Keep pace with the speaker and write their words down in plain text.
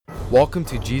Welcome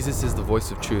to Jesus is the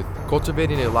Voice of Truth.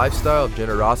 Cultivating a lifestyle of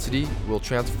generosity will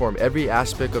transform every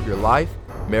aspect of your life,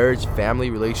 marriage, family,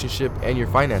 relationship, and your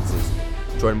finances.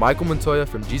 Join Michael Montoya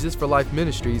from Jesus for Life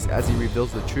Ministries as he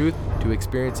reveals the truth to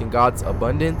experiencing God's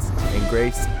abundance and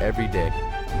grace every day.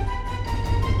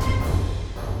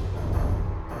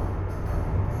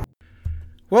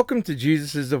 Welcome to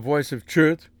Jesus is the Voice of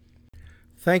Truth.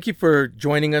 Thank you for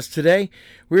joining us today.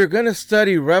 We're going to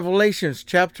study Revelations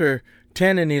chapter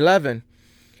 10 and 11.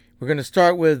 We're going to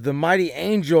start with the mighty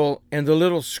angel and the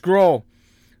little scroll.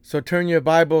 So turn your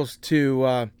Bibles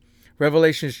to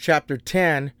Revelations chapter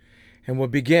 10 and we'll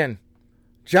begin.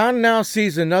 John now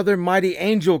sees another mighty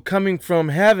angel coming from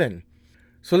heaven.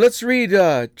 So let's read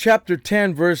chapter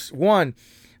 10 verse 1.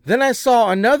 Then I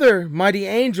saw another mighty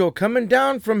angel coming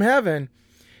down from heaven.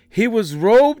 He was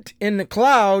robed in the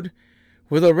cloud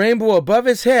with a rainbow above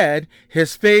his head.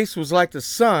 His face was like the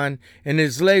sun, and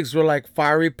his legs were like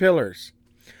fiery pillars.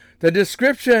 The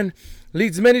description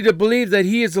leads many to believe that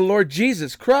he is the Lord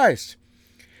Jesus Christ.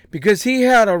 Because he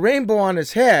had a rainbow on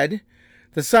his head,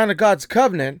 the sign of God's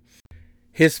covenant,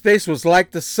 his face was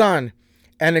like the sun,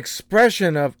 an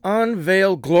expression of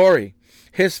unveiled glory.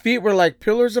 His feet were like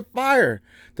pillars of fire,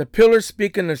 the pillars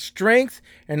speaking of strength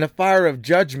and the fire of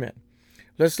judgment.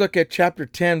 Let's look at chapter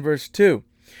 10, verse 2.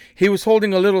 He was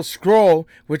holding a little scroll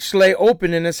which lay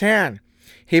open in his hand.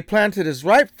 He planted his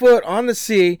right foot on the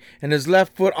sea and his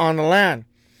left foot on the land.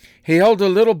 He held a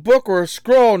little book or a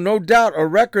scroll, no doubt a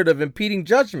record of impending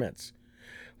judgments.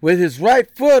 With his right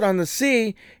foot on the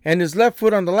sea and his left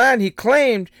foot on the land, he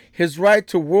claimed his right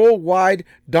to worldwide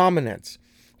dominance.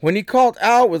 When he called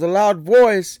out with a loud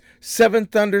voice, 7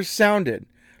 thunders sounded.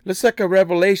 Let's look at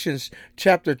Revelations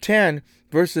chapter 10,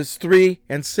 verses 3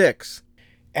 and 6.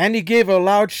 And he gave a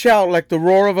loud shout like the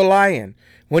roar of a lion.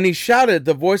 When he shouted,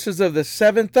 the voices of the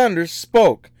 7 thunders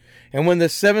spoke. And when the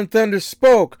 7 thunders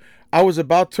spoke, I was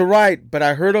about to write, but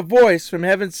I heard a voice from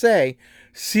heaven say,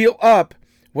 seal up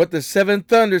what the 7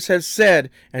 thunders have said,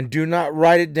 and do not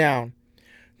write it down.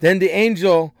 Then the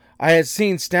angel I had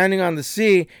seen standing on the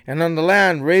sea and on the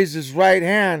land raised his right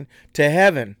hand to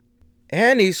heaven.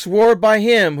 And he swore by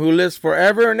him who lives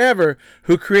forever and ever,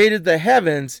 who created the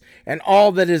heavens and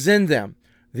all that is in them,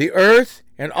 the earth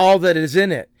and all that is in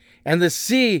it, and the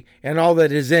sea and all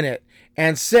that is in it,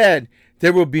 and said,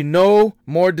 there will be no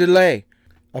more delay.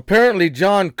 Apparently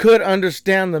John could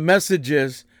understand the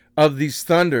messages of these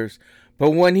thunders, but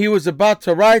when he was about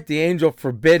to write, the angel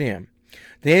forbid him.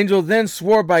 The angel then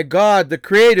swore by God, the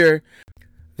Creator,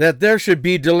 that there should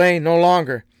be delay no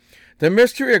longer. The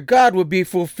mystery of God would be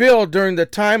fulfilled during the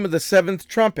time of the 7th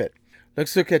trumpet.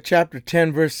 Let's look at chapter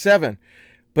 10, verse 7.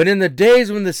 But in the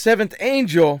days when the 7th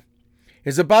angel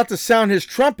is about to sound his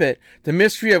trumpet, the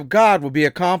mystery of God will be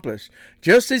accomplished,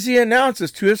 just as he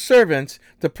announces to his servants,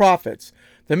 the prophets.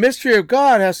 The mystery of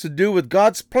God has to do with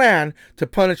God's plan to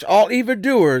punish all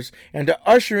evildoers and to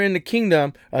usher in the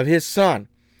kingdom of his Son.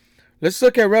 Let's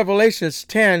look at Revelations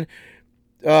 10,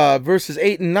 verses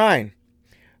 8 and 9.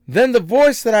 Then the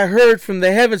voice that I heard from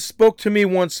the heavens spoke to me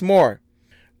once more.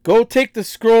 Go take the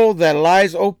scroll that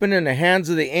lies open in the hands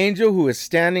of the angel who is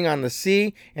standing on the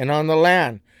sea and on the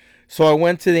land. So I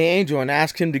went to the angel and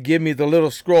asked him to give me the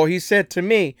little scroll. He said to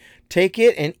me, take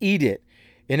it and eat it,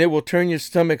 and it will turn your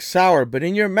stomach sour, but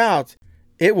in your mouth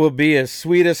it will be as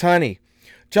sweet as honey.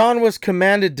 John was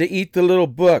commanded to eat the little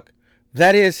book.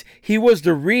 That is, he was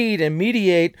to read and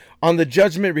meditate on the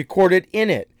judgment recorded in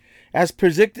it. As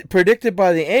predicted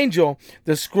by the angel,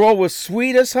 the scroll was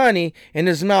sweet as honey in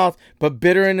his mouth, but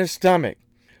bitter in his stomach.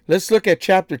 Let's look at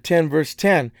chapter 10, verse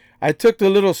 10. I took the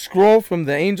little scroll from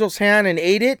the angel's hand and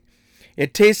ate it.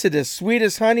 It tasted as sweet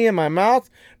as honey in my mouth,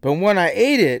 but when I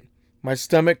ate it, my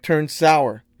stomach turned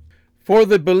sour. For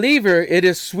the believer, it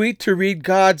is sweet to read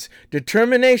God's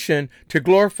determination to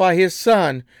glorify his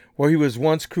Son where he was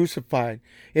once crucified.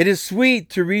 It is sweet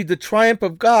to read the triumph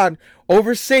of God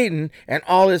over Satan and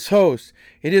all his hosts.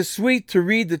 It is sweet to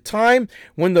read the time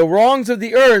when the wrongs of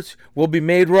the earth will be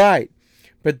made right.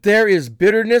 But there is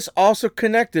bitterness also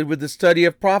connected with the study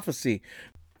of prophecy.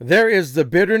 There is the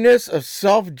bitterness of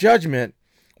self-judgment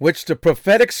which the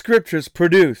prophetic scriptures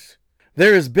produce.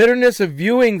 There is bitterness of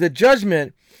viewing the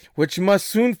judgment which must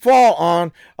soon fall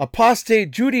on apostate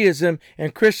Judaism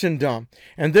and Christendom.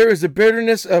 And there is a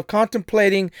bitterness of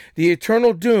contemplating the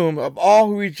eternal doom of all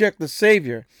who reject the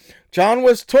Savior. John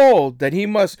was told that he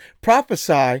must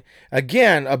prophesy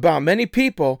again about many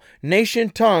people, nation,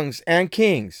 tongues, and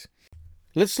kings.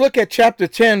 Let's look at chapter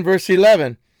 10, verse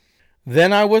 11.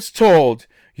 Then I was told,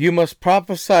 you must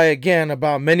prophesy again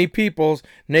about many peoples,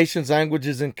 nations,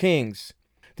 languages, and kings.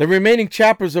 The remaining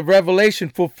chapters of Revelation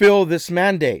fulfill this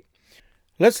mandate.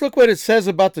 Let's look what it says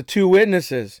about the two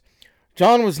witnesses.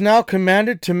 John was now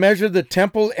commanded to measure the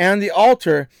temple and the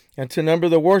altar and to number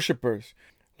the worshipers.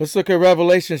 Let's look at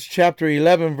Revelation chapter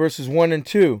 11, verses 1 and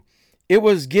 2. It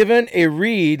was given a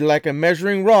reed like a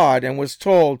measuring rod and was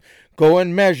told, "Go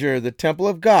and measure the temple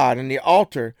of God and the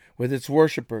altar with its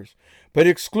worshipers. But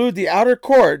exclude the outer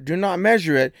court, do not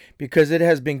measure it, because it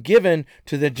has been given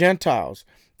to the Gentiles.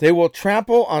 They will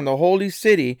trample on the holy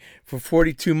city for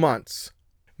 42 months.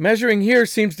 Measuring here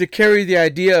seems to carry the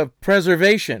idea of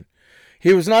preservation.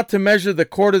 He was not to measure the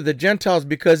court of the Gentiles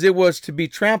because it was to be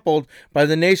trampled by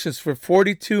the nations for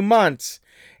 42 months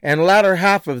and latter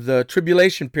half of the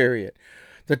tribulation period.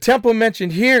 The temple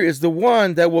mentioned here is the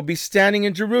one that will be standing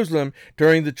in Jerusalem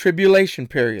during the tribulation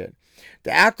period.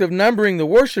 The act of numbering the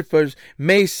worshipers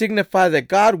may signify that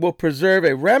God will preserve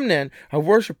a remnant of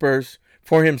worshipers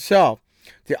for himself.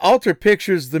 The altar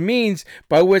pictures the means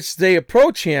by which they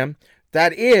approach him,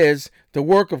 that is, the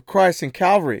work of Christ in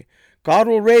Calvary. God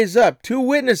will raise up two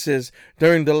witnesses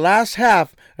during the last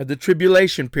half of the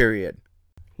tribulation period.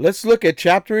 Let's look at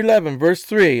chapter 11, verse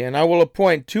 3. And I will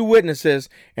appoint two witnesses,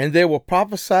 and they will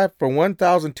prophesy for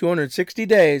 1,260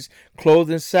 days, clothed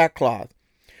in sackcloth.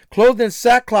 Clothed in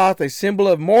sackcloth, a symbol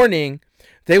of mourning,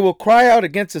 they will cry out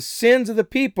against the sins of the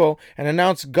people and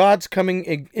announce God's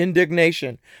coming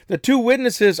indignation. The two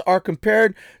witnesses are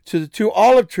compared to the two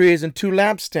olive trees and two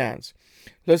lampstands.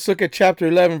 Let's look at chapter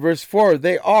 11, verse 4.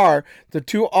 They are the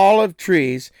two olive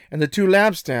trees and the two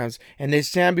lampstands, and they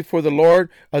stand before the Lord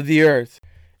of the earth.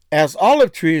 As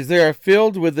olive trees, they are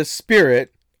filled with the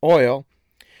Spirit, oil.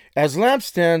 As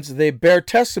lampstands, they bear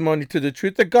testimony to the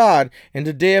truth of God in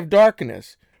the day of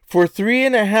darkness. For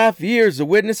 3.5 years, the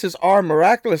witnesses are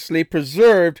miraculously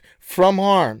preserved from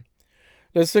harm.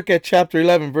 Let's look at chapter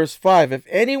 11, verse 5. If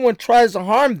anyone tries to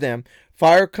harm them,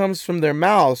 fire comes from their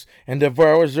mouths and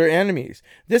devours their enemies.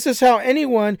 This is how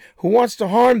anyone who wants to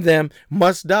harm them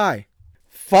must die.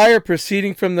 Fire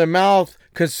proceeding from their mouth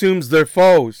consumes their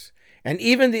foes, and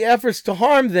even the efforts to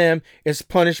harm them is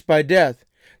punished by death.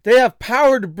 They have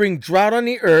power to bring drought on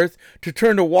the earth, to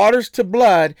turn the waters to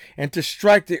blood, and to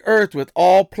strike the earth with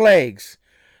all plagues.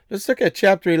 Let's look at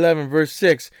chapter 11, verse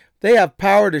 6. They have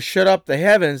power to shut up the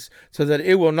heavens so that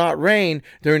it will not rain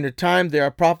during the time they are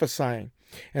prophesying.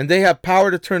 And they have power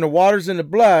to turn the waters into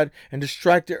blood and to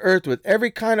strike the earth with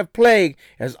every kind of plague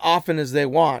as often as they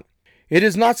want. It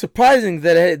is not surprising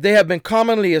that they have been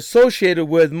commonly associated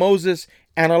with Moses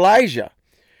and Elijah,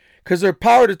 because their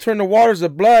power to turn the waters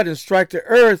of blood and strike the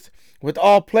earth with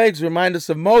all plagues remind us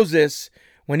of Moses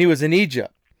when he was in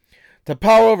Egypt. The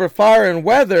power over fire and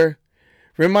weather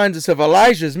reminds us of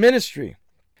Elijah's ministry.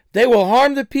 They will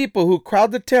harm the people who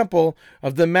crowd the temple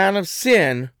of the man of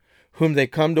sin whom they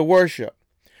come to worship.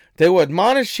 They will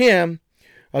admonish him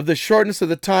of the shortness of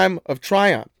the time of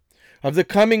triumph, of the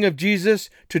coming of Jesus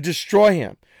to destroy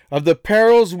him, of the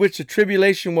perils which the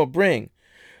tribulation will bring,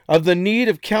 of the need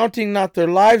of counting not their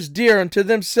lives dear unto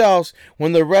themselves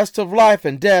when the rest of life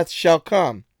and death shall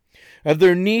come, of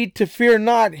their need to fear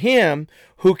not him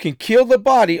who can kill the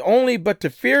body only, but to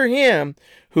fear him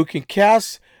who can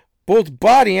cast both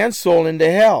body and soul into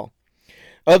hell,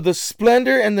 of the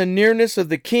splendor and the nearness of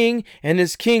the king and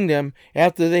his kingdom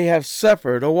after they have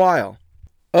suffered a while,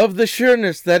 of the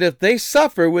sureness that if they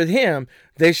suffer with him,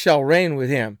 they shall reign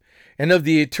with him, and of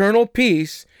the eternal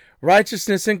peace,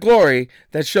 righteousness, and glory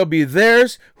that shall be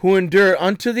theirs who endure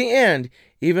unto the end,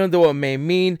 even though it may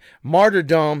mean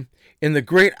martyrdom in the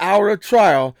great hour of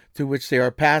trial through which they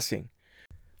are passing.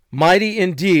 Mighty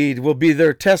indeed will be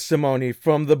their testimony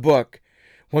from the book.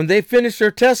 When they finish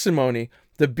their testimony,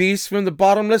 the beast from the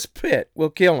bottomless pit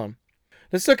will kill them.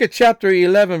 Let's look at chapter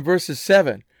 11, verses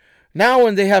 7. Now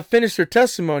when they have finished their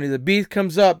testimony, the beast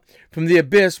comes up from the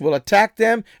abyss, will attack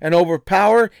them and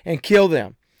overpower and kill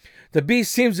them. The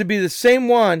beast seems to be the same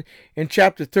one in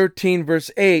chapter 13,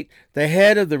 verse 8, the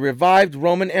head of the revived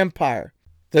Roman Empire.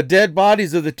 The dead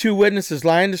bodies of the two witnesses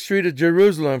lie in the street of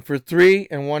Jerusalem for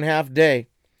 3.5 days.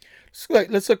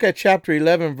 Let's look at chapter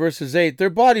 11, verses 8. Their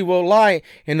body will lie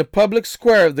in the public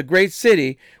square of the great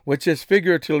city, which is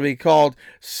figuratively called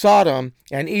Sodom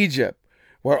and Egypt,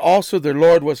 where also their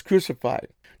Lord was crucified.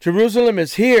 Jerusalem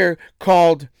is here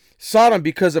called Sodom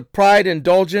because of pride,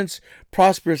 indulgence,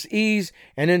 prosperous ease,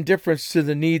 and indifference to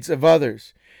the needs of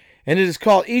others. And it is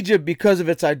called Egypt because of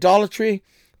its idolatry,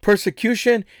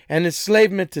 persecution, and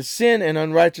enslavement to sin and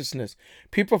unrighteousness.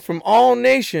 People from all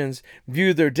nations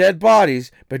view their dead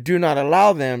bodies, but do not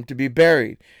allow them to be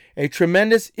buried. A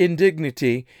tremendous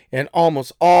indignity in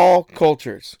almost all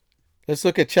cultures. Let's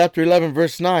look at chapter 11,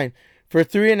 verse 9. For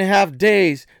 3.5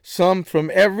 days, some from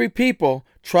every people,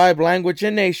 tribe, language,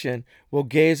 and nation will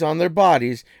gaze on their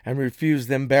bodies and refuse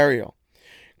them burial.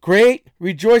 Great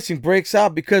rejoicing breaks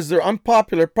out because their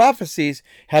unpopular prophecies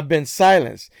have been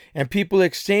silenced, and people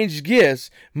exchange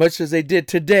gifts much as they did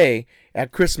today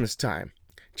at Christmas time.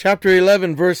 Chapter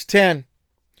 11, verse 10.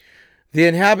 The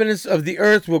inhabitants of the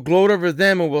earth will gloat over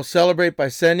them and will celebrate by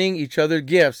sending each other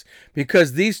gifts,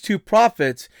 because these two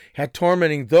prophets had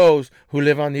tormenting those who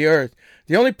live on the earth.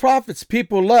 The only prophets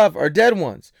people love are dead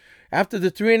ones. After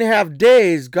the 3.5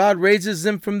 days, God raises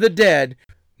them from the dead,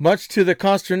 much to the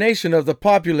consternation of the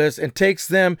populace, and takes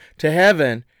them to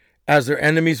heaven as their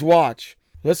enemies watch.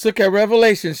 Let's look at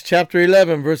Revelations chapter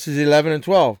 11, verses 11 and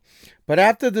 12. But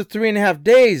after the 3.5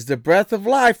 days, the breath of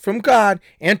life from God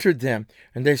entered them,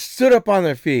 and they stood up on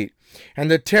their feet, and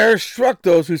the terror struck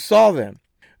those who saw them.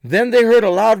 Then they heard a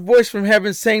loud voice from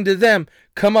heaven saying to them,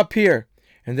 "Come up here."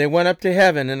 And they went up to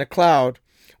heaven in a cloud,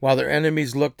 while their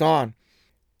enemies looked on.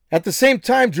 At the same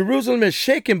time, Jerusalem is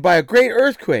shaken by a great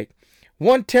earthquake.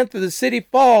 1/10 of the city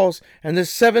falls, and the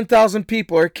 7,000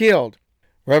 people are killed.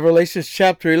 Revelation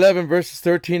chapter 11, verses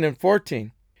 13 and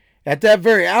 14. At that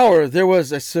very hour, there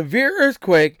was a severe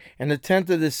earthquake, and 1/10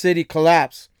 of the city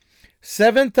collapsed.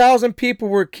 7,000 people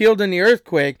were killed in the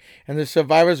earthquake, and the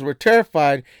survivors were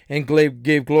terrified and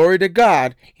gave glory to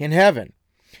God in heaven.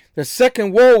 The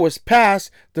second woe was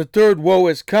past, the third woe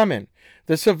is coming.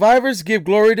 The survivors give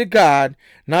glory to God,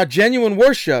 not genuine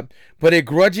worship, but a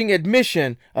grudging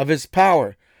admission of his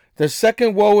power. The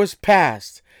second woe is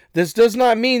past. This does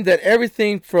not mean that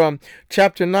everything from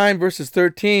chapter 9 verses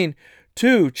 13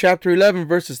 to chapter 11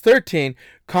 verses 13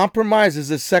 compromises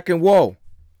the second woe.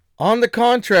 On the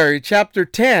contrary, chapter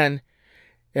 10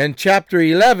 and chapter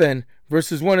 11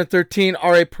 verses 1 and 13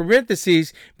 are a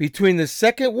parenthesis between the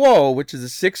second woe, which is the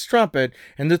sixth trumpet,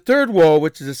 and the third woe,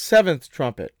 which is the seventh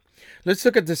trumpet. Let's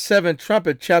look at the seventh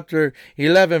trumpet, chapter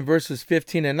 11, verses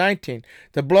 15 and 19.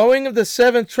 The blowing of the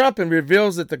seventh trumpet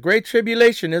reveals that the great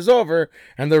tribulation is over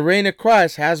and the reign of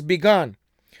Christ has begun.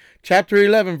 Chapter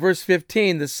 11, verse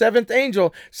 15. The seventh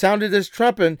angel sounded his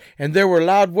trumpet, and there were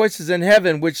loud voices in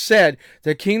heaven which said,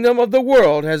 "The kingdom of the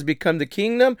world has become the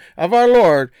kingdom of our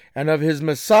Lord and of his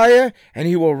Messiah, and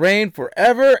he will reign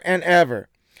forever and ever."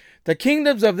 The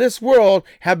kingdoms of this world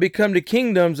have become the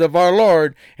kingdoms of our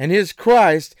Lord and his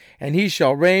Christ, and he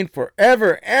shall reign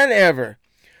forever and ever.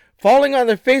 Falling on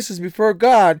their faces before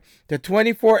God, the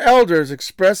 24 elders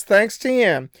express thanks to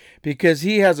him because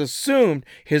he has assumed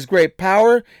his great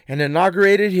power and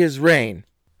inaugurated his reign.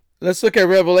 Let's look at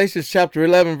Revelation chapter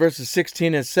 11, verses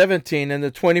 16 and 17. And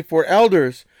the 24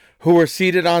 elders who were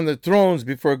seated on the thrones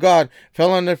before God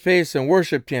fell on their face and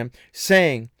worshipped him,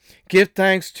 saying, "Give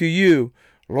thanks to you,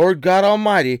 Lord God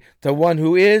Almighty, the one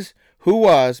who is, who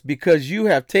was, because you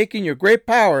have taken your great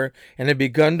power and have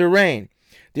begun to reign."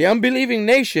 The unbelieving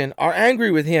nation are angry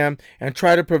with him and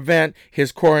try to prevent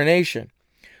his coronation.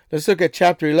 Let's look at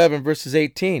chapter 11, verses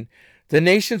 18. The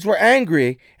nations were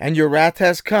angry, and your wrath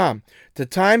has come. The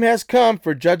time has come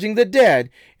for judging the dead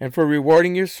and for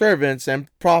rewarding your servants and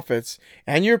prophets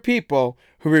and your people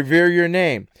who revere your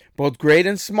name, both great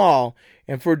and small,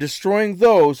 and for destroying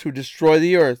those who destroy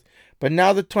the earth. But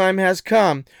now the time has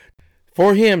come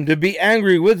for him to be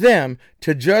angry with them,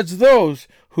 to judge those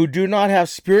who do not have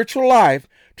spiritual life,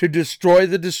 to destroy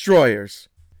the destroyers.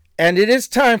 And it is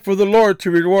time for the Lord to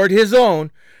reward his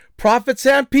own prophets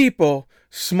and people,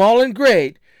 small and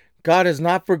great. God has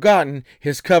not forgotten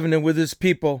his covenant with his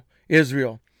people,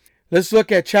 Israel. Let's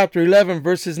look at chapter 11,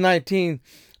 verses 19.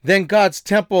 Then God's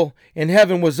temple in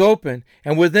heaven was open,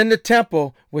 and within the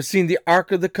temple was seen the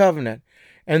ark of the covenant.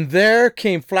 And there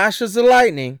came flashes of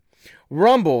lightning,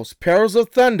 rumbles, peals of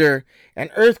thunder, and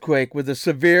earthquake with a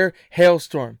severe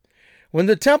hailstorm. When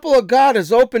the temple of God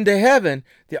is opened to heaven,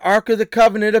 the Ark of the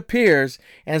Covenant appears,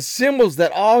 and symbols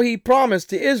that all he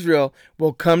promised to Israel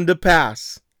will come to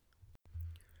pass.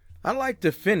 I'd like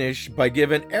to finish by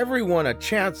giving everyone a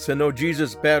chance to know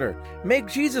Jesus better. Make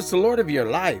Jesus the Lord of your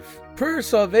life. Prayer of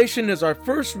salvation is our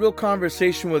first real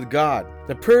conversation with God.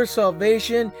 The prayer of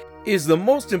salvation is the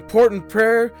most important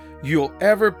prayer you'll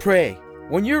ever pray.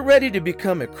 When you're ready to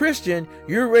become a Christian,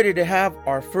 you're ready to have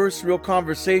our first real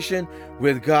conversation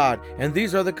with God. And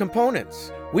these are the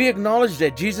components. We acknowledge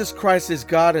that Jesus Christ is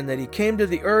God and that he came to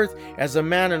the earth as a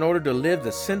man in order to live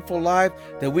the sinful life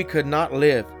that we could not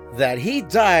live. That he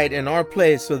died in our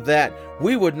place so that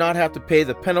we would not have to pay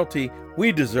the penalty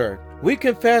we deserved. We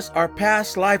confess our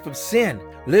past life of sin,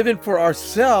 living for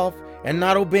ourselves and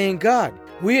not obeying God.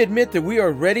 We admit that we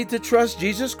are ready to trust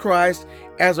Jesus Christ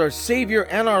as our Savior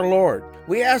and our Lord.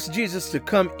 We ask Jesus to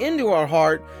come into our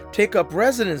heart, take up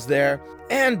residence there,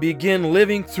 and begin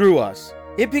living through us.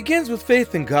 It begins with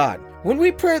faith in God. When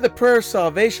we pray the prayer of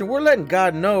salvation, we're letting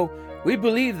God know we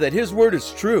believe that His word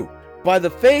is true. By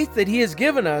the faith that He has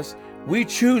given us, we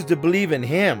choose to believe in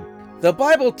Him. The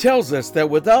Bible tells us that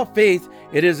without faith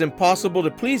it is impossible to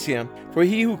please Him, for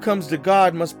he who comes to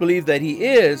God must believe that He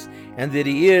is, and that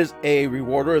He is a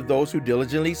rewarder of those who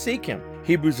diligently seek Him.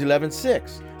 Hebrews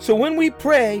 11:6. So when we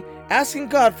pray, asking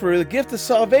God for the gift of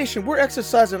salvation, we're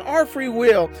exercising our free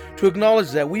will to acknowledge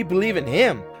that we believe in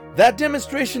Him. That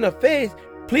demonstration of faith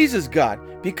pleases God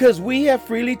because we have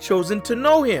freely chosen to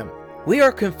know Him. We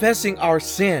are confessing our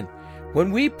sin.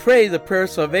 When we pray the prayer of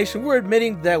salvation, we're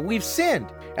admitting that we've sinned.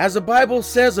 As the Bible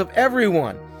says of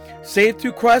everyone, saved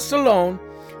through Christ alone,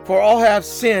 for all have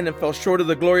sinned and fell short of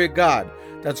the glory of God.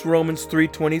 That's Romans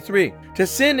 3:23. To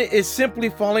sin is simply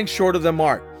falling short of the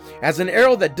mark, as an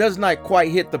arrow that does not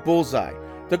quite hit the bullseye.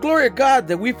 The glory of God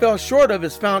that we fell short of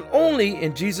is found only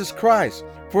in Jesus Christ.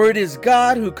 For it is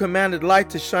God who commanded light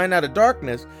to shine out of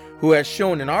darkness, who has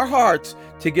shown in our hearts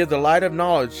to give the light of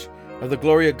knowledge of the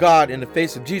glory of God in the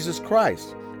face of Jesus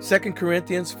Christ. 2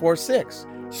 Corinthians 4:6.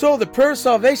 So the prayer of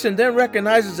salvation then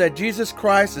recognizes that Jesus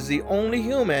Christ is the only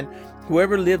human who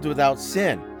ever lived without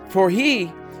sin. For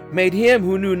He made Him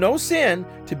who knew no sin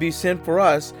to be sin for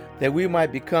us, that we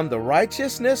might become the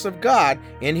righteousness of God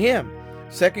in Him.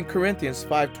 2 Corinthians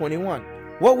 5:21.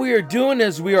 What we are doing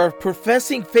is we are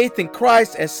professing faith in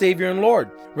Christ as Savior and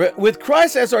Lord. With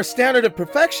Christ as our standard of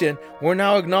perfection, we're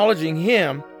now acknowledging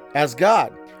Him as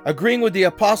God. Agreeing with the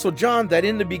Apostle John that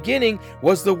in the beginning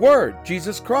was the Word,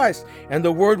 Jesus Christ, and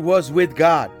the Word was with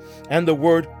God, and the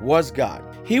Word was God.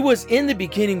 He was in the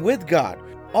beginning with God.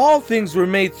 All things were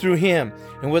made through Him,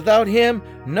 and without Him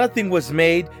nothing was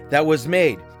made that was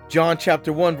made. John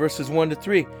chapter 1 verses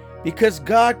 1-3. Because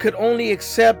God could only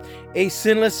accept a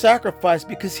sinless sacrifice,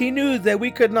 because He knew that we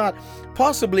could not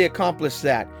possibly accomplish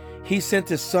that, He sent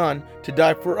His Son to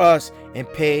die for us and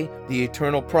pay the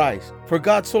eternal price. For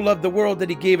God so loved the world that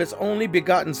He gave His only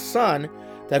begotten Son,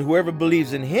 that whoever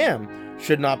believes in Him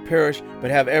should not perish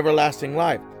but have everlasting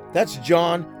life. That's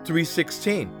John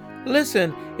 3:16.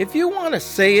 Listen, if you want to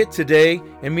say it today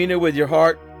and mean it with your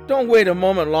heart, don't wait a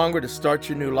moment longer to start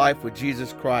your new life with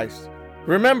Jesus Christ.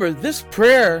 Remember, this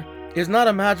prayer is not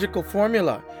a magical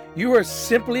formula. You are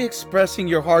simply expressing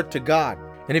your heart to God.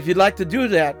 And if you'd like to do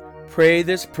that, pray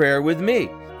this prayer with me.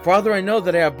 Father, I know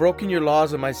that I have broken your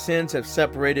laws and my sins have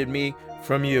separated me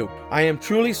from you. I am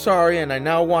truly sorry, and I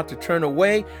now want to turn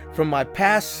away from my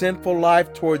past sinful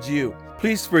life towards you.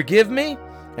 Please forgive me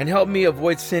and help me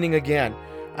avoid sinning again.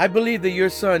 I believe that your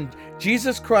Son,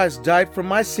 Jesus Christ, died for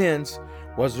my sins,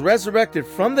 was resurrected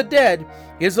from the dead,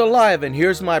 is alive, and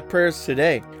hears my prayers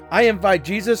today. I invite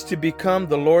Jesus to become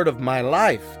the Lord of my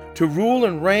life, to rule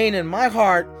and reign in my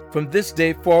heart from this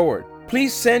day forward.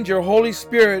 Please send your Holy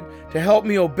Spirit to help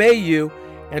me obey you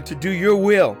and to do your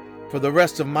will for the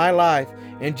rest of my life.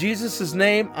 In Jesus'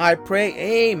 name I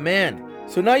pray, amen.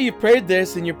 So now you prayed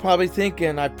this and you're probably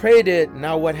thinking, I prayed it,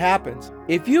 now what happens?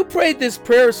 If you prayed this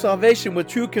prayer of salvation with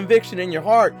true conviction in your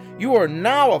heart, you are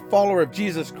now a follower of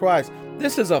Jesus Christ.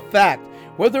 This is a fact.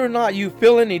 Whether or not you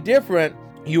feel any different,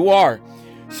 you are.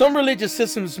 Some religious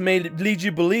systems may lead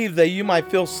you to believe that you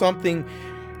might feel something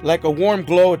like a warm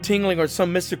glow, a tingling, or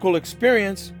some mystical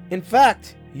experience. In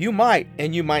fact, you might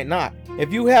and you might not.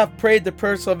 If you have prayed the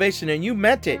prayer of salvation and you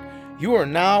meant it, you are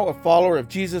now a follower of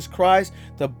Jesus Christ.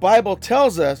 The Bible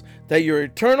tells us that your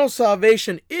eternal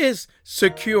salvation is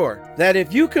secure. That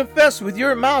if you confess with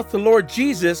your mouth the Lord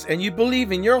Jesus and you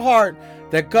believe in your heart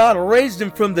that God raised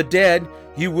Him from the dead,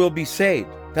 you will be saved.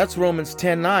 That's Romans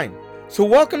 10:9. So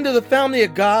welcome to the family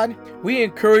of God. We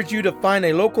encourage you to find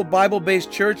a local Bible-based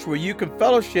church where you can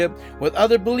fellowship with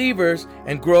other believers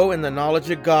and grow in the knowledge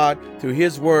of God through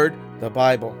His Word, the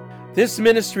Bible. This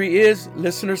ministry is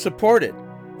listener supported.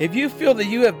 If you feel that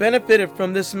you have benefited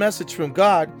from this message from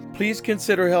God, please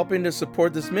consider helping to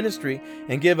support this ministry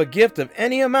and give a gift of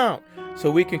any amount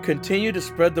so we can continue to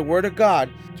spread the Word of God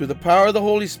through the power of the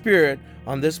Holy Spirit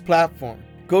on this platform.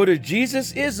 Go to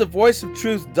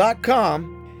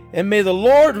JesusIsTheVoiceOfTruth.com, and may the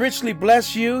Lord richly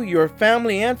bless you, your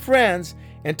family, and friends.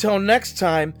 Until next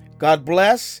time, God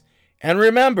bless, and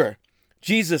remember,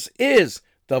 Jesus is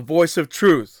the voice of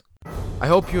truth. I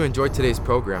hope you enjoyed today's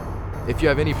program. If you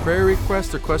have any prayer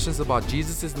requests or questions about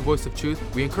Jesus is the Voice of Truth,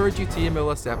 we encourage you to email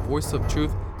us at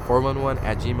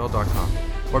voiceoftruth411@gmail.com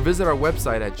or visit our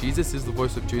website at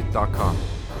JesusIsTheVoiceOfTruth.com.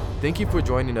 Thank you for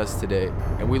joining us today,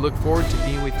 and we look forward to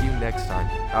being with you next time.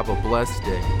 Have a blessed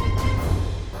day.